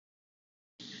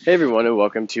Hey everyone, and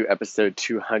welcome to episode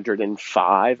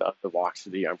 205 of the Walks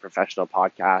of the Young Professional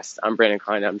podcast. I'm Brandon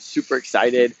Klein. I'm super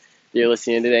excited that you're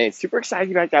listening today, and super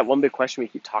excited about that one big question we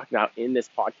keep talking about in this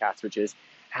podcast, which is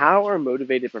how are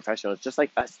motivated professionals just like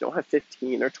us don't have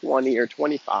 15 or 20 or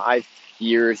 25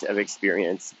 years of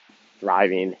experience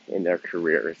thriving in their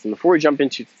careers? And before we jump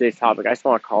into today's topic, I just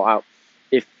want to call out,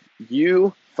 if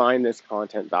you find this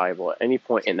content valuable at any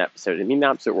point in the episode, it means the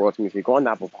absolute world to me. If you go on the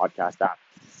Apple Podcast app,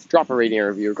 drop a rating or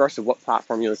review, regardless of what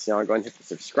platform you listen on. Go ahead and hit the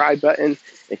subscribe button.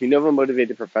 If you know of a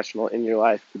motivated professional in your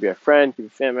life, could be a friend, could be a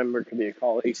family member, could be a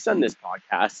colleague, send this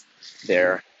podcast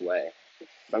their way.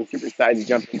 So I'm super excited to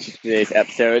jump into today's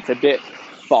episode. It's a bit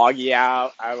foggy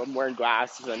out. I'm wearing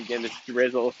glasses. I'm getting this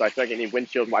drizzle, so I feel like I need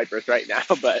windshield wipers right now.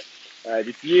 But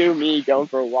just you, me, going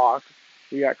for a walk.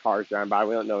 We got cars driving by.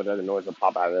 We don't know what other noise will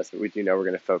pop out of this, but we do know we're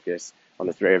going to focus on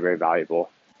this very, very valuable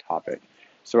topic.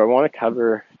 So what I want to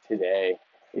cover today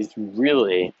is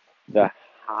really the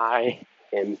high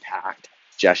impact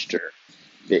gesture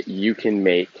that you can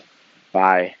make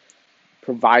by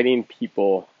providing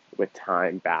people with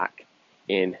time back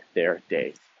in their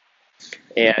days.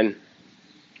 And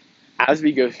as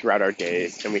we go throughout our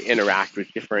days and we interact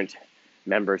with different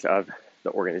members of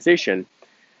the organization,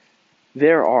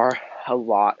 there are a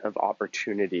lot of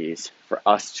opportunities for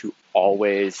us to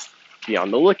always be on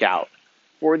the lookout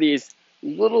for these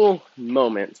little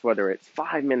moments, whether it's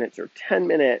 5 minutes or 10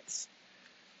 minutes,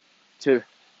 to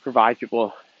provide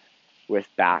people with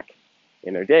back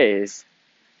in their days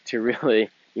to really,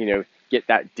 get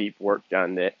that deep work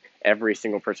done that every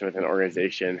single person within an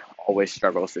organization always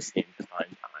struggles to seem to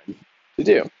find time to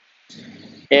do.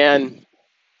 And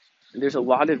there's a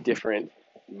lot of different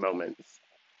moments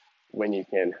when you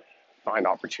can find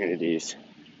opportunities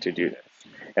to do this.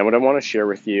 And what I want to share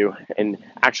with you, and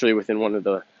actually within one of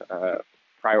the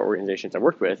prior organizations I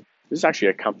worked with, this is actually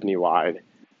a company-wide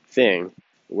thing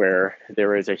where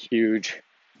there is a huge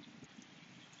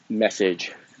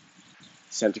message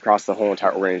sent across the whole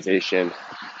entire organization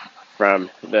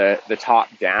from the top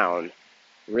down,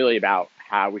 really about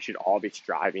how we should all be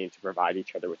striving to provide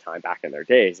each other with time back in their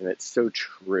days. And it's so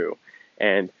true.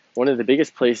 And one of the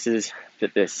biggest places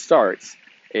that this starts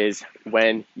is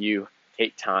when you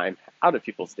take time out of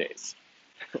people's days,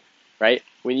 right?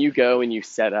 When you go and you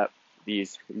set up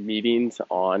these meetings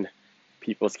on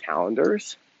people's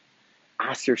calendars,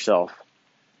 ask yourself,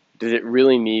 does it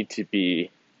really need to be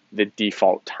the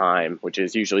default time, which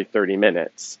is usually 30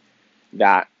 minutes,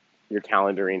 that your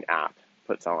calendaring app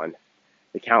puts on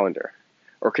the calendar?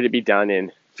 Or could it be done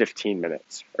in 15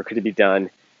 minutes? Or could it be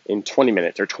done in 20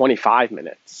 minutes or 25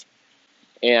 minutes?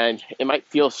 And it might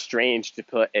feel strange to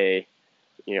put a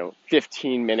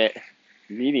 15-minute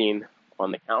meeting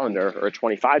on the calendar or a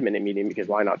 25-minute meeting, because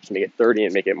why not just make it 30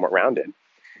 and make it more rounded?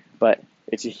 But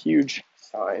it's a huge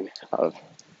sign of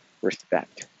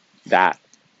respect that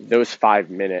those 5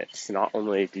 minutes, not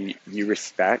only do you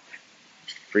respect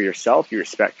for yourself, you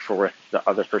respect for the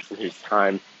other person whose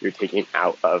time you're taking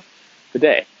out of the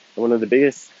day. And one of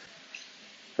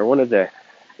the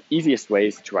easiest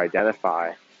ways to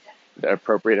identify the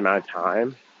appropriate amount of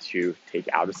time to take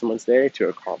out of someone's day to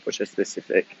accomplish a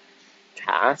specific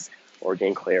task or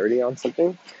gain clarity on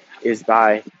something is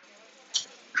by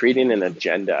creating an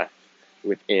agenda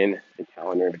within the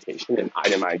calendar invitation and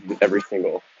itemizing every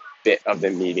single bit of the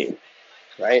meeting,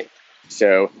 right?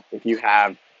 So if you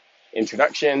have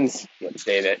introductions, let's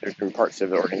say that there's different parts of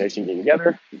the organization getting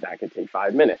together, that could take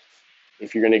 5 minutes.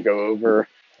 If you're going to go over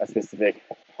a specific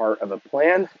part of a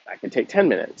plan, that could take 10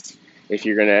 minutes. If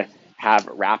you're going to have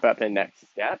wrap up and next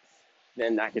steps,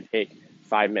 then that could take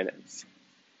 5 minutes.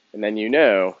 And then you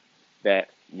know that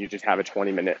you just have a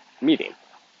 20-minute meeting,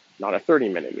 not a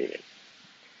 30-minute meeting.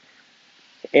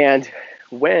 And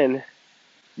when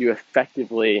you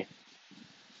effectively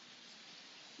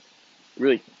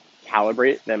really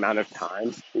calibrate the amount of time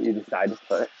that you decide to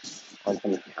put on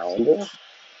someone's calendar,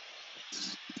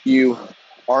 you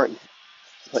aren't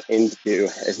put into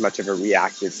as much of a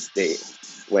reactive state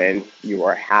when you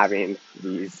are having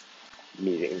these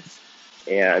meetings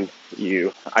and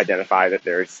you identify that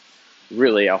there's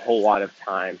really a whole lot of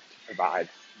time to provide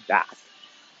back.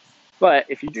 But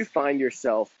if you do find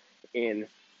yourself in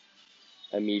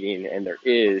a meeting and there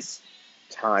is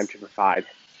time to provide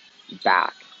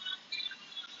back,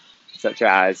 such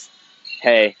as,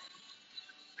 hey,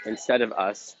 instead of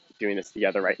us doing this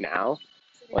together right now,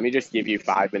 let me just give you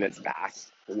 5 minutes back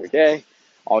in your day.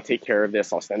 I'll take care of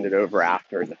this. I'll send it over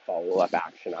after as a follow-up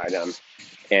action item,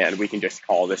 and we can just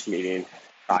call this meeting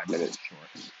 5 minutes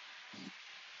short.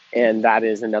 And that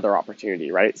is another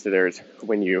opportunity, right? So there's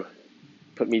when you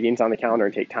put meetings on the calendar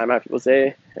and take time out of people's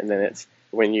day, and then it's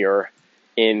when you're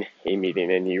in a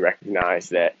meeting and you recognize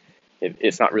that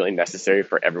it's not really necessary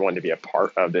for everyone to be a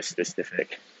part of this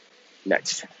specific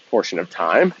next portion of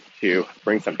time to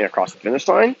bring something across the finish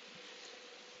line,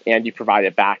 and you provide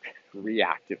it back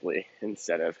reactively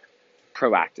instead of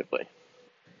proactively.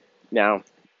 Now,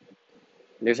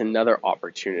 there's another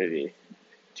opportunity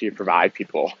to provide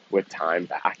people with time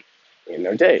back in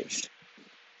their days,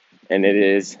 and it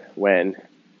is when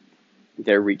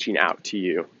they're reaching out to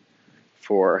you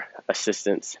for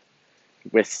assistance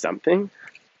with something,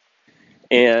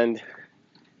 and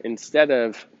instead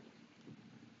of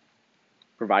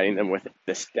providing them with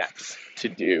the steps to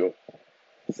do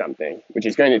something, which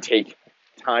is going to take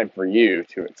time for you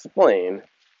to explain,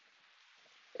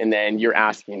 and then you're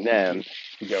asking them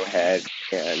to go ahead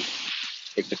and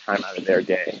take the time out of their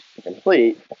day to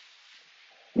complete,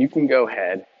 you can go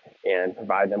ahead and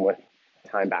provide them with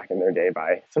time back in their day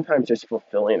by sometimes just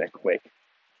fulfilling a quick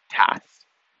task.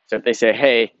 So if they say,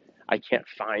 hey, I can't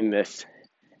find this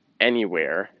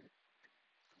anywhere,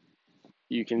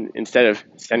 you can, instead of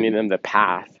sending them the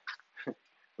path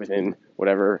within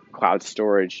whatever cloud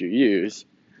storage you use,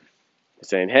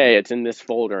 saying, hey, it's in this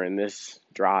folder, in this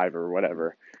drive or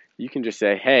whatever, you can just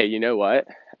say, hey, you know what?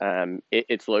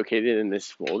 It's located in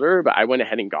this folder, but I went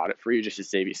ahead and got it for you just to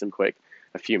save you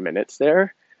a few minutes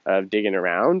there of digging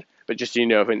around, but just so you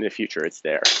know, in the future it's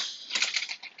there.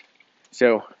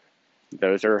 So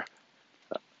those are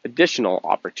additional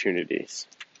opportunities.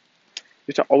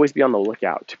 You have to always be on the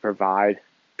lookout to provide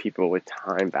people with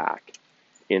time back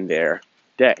in their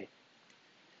day.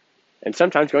 And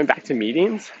sometimes, going back to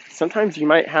meetings, sometimes you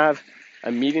might have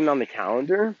a meeting on the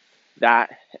calendar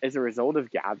that, as a result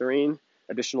of gathering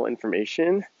additional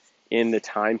information in the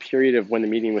time period of when the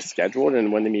meeting was scheduled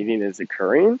and when the meeting is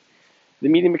occurring, the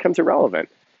meeting becomes irrelevant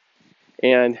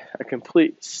and a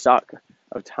complete suck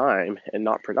of time and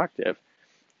not productive.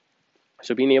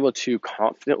 So being able to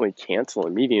confidently cancel a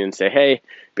meeting and say, hey,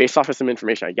 based off of some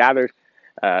information I gathered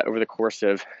over the course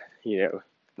of,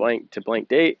 blank to blank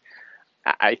date,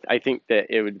 I think that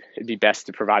it'd be best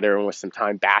to provide everyone with some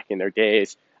time back in their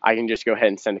days. I can just go ahead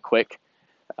and send a quick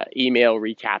email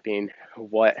recapping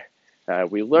what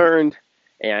we learned.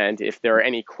 And if there are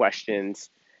any questions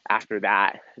after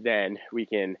that, then we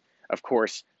can, of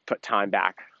course, put time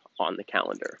back on the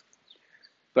calendar.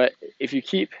 But if you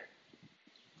keep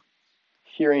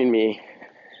hearing me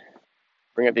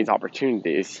bring up these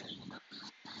opportunities,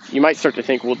 you might start to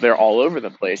think, well, they're all over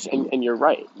the place. And you're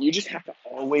right. You just have to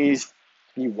always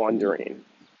be wondering,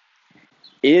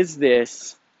 is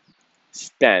this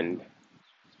spend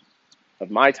of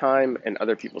my time and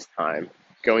other people's time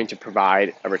going to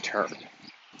provide a return?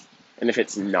 And if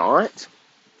it's not,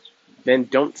 then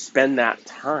don't spend that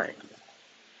time.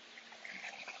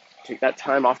 Take that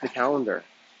time off the calendar.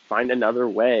 Find another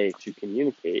way to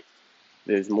communicate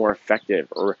that is more effective,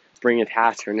 or bring a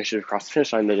task or initiative across the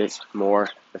finish line that is more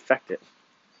effective.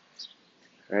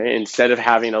 Right? Instead of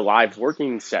having a live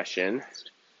working session,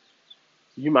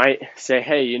 you might say,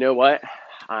 hey, you know what?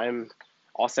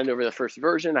 I'll send over the first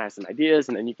version. I have some ideas,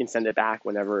 and then you can send it back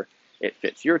whenever it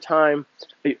fits your time.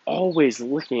 But always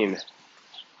looking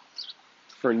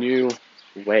for new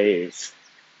ways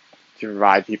to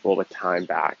provide people with time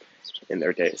back in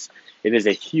their days. It is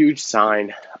a huge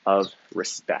sign of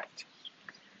respect.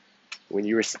 When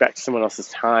you respect someone else's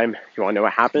time, you want to know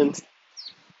what happens?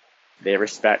 They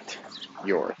respect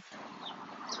yours.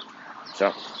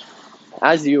 So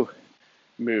as you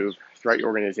move throughout your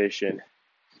organization,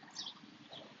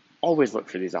 always look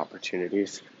for these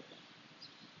opportunities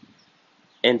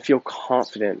and feel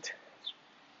confident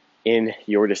in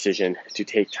your decision to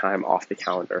take time off the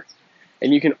calendar.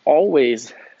 And you can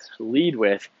always lead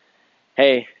with,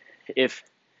 hey, if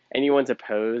anyone's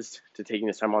opposed to taking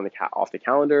this time off the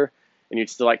calendar and you'd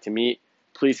still like to meet,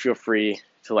 please feel free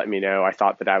to let me know. I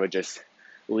thought that I would just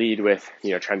lead with,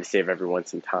 trying to save everyone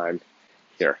some time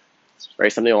here,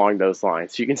 right? Something along those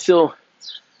lines. So you can still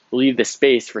leave the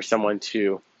space for someone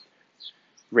to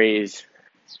raise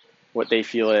what they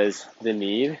feel is the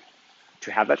need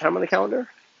to have that time on the calendar,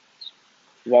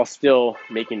 while still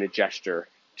making the gesture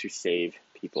to save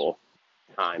people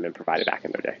time and provide it back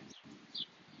in their day.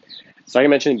 So like I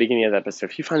mentioned in the beginning of the episode,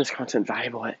 if you find this content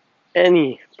valuable at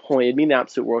any point, it'd mean the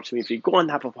absolute world to me if you go on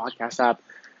the Apple Podcast app,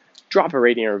 drop a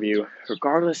rating and review,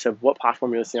 regardless of what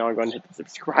platform you're listening on. Go ahead and hit the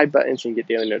subscribe button so you can get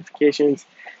daily notifications.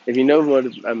 If you know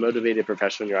a motivated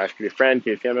professional in your life, could be a friend, could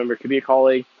be a family member, could be a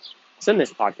colleague, send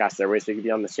this podcast their way so they can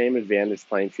be on the same advantage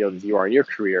playing field as you are in your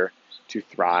career to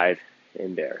thrive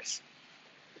in theirs.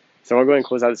 So I'm going to go ahead and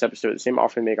close out this episode with the same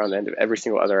offer we make on the end of every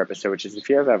single other episode, which is if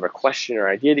you ever have a question or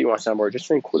idea that you want to sound more, just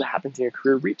something cool that happens in your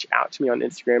career, reach out to me on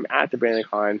Instagram at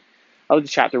TheBrandonKlein. I love to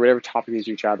chat through whatever topic you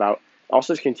reach out about.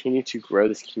 Also, to continue to grow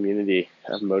this community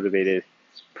of motivated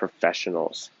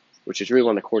professionals, which is really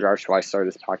one of the core drivers for why I started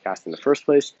this podcast in the first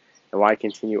place and why I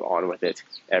continue on with it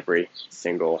every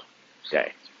single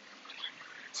day.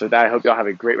 So with that, I hope y'all have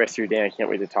a great rest of your day, and I can't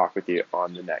wait to talk with you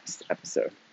on the next episode.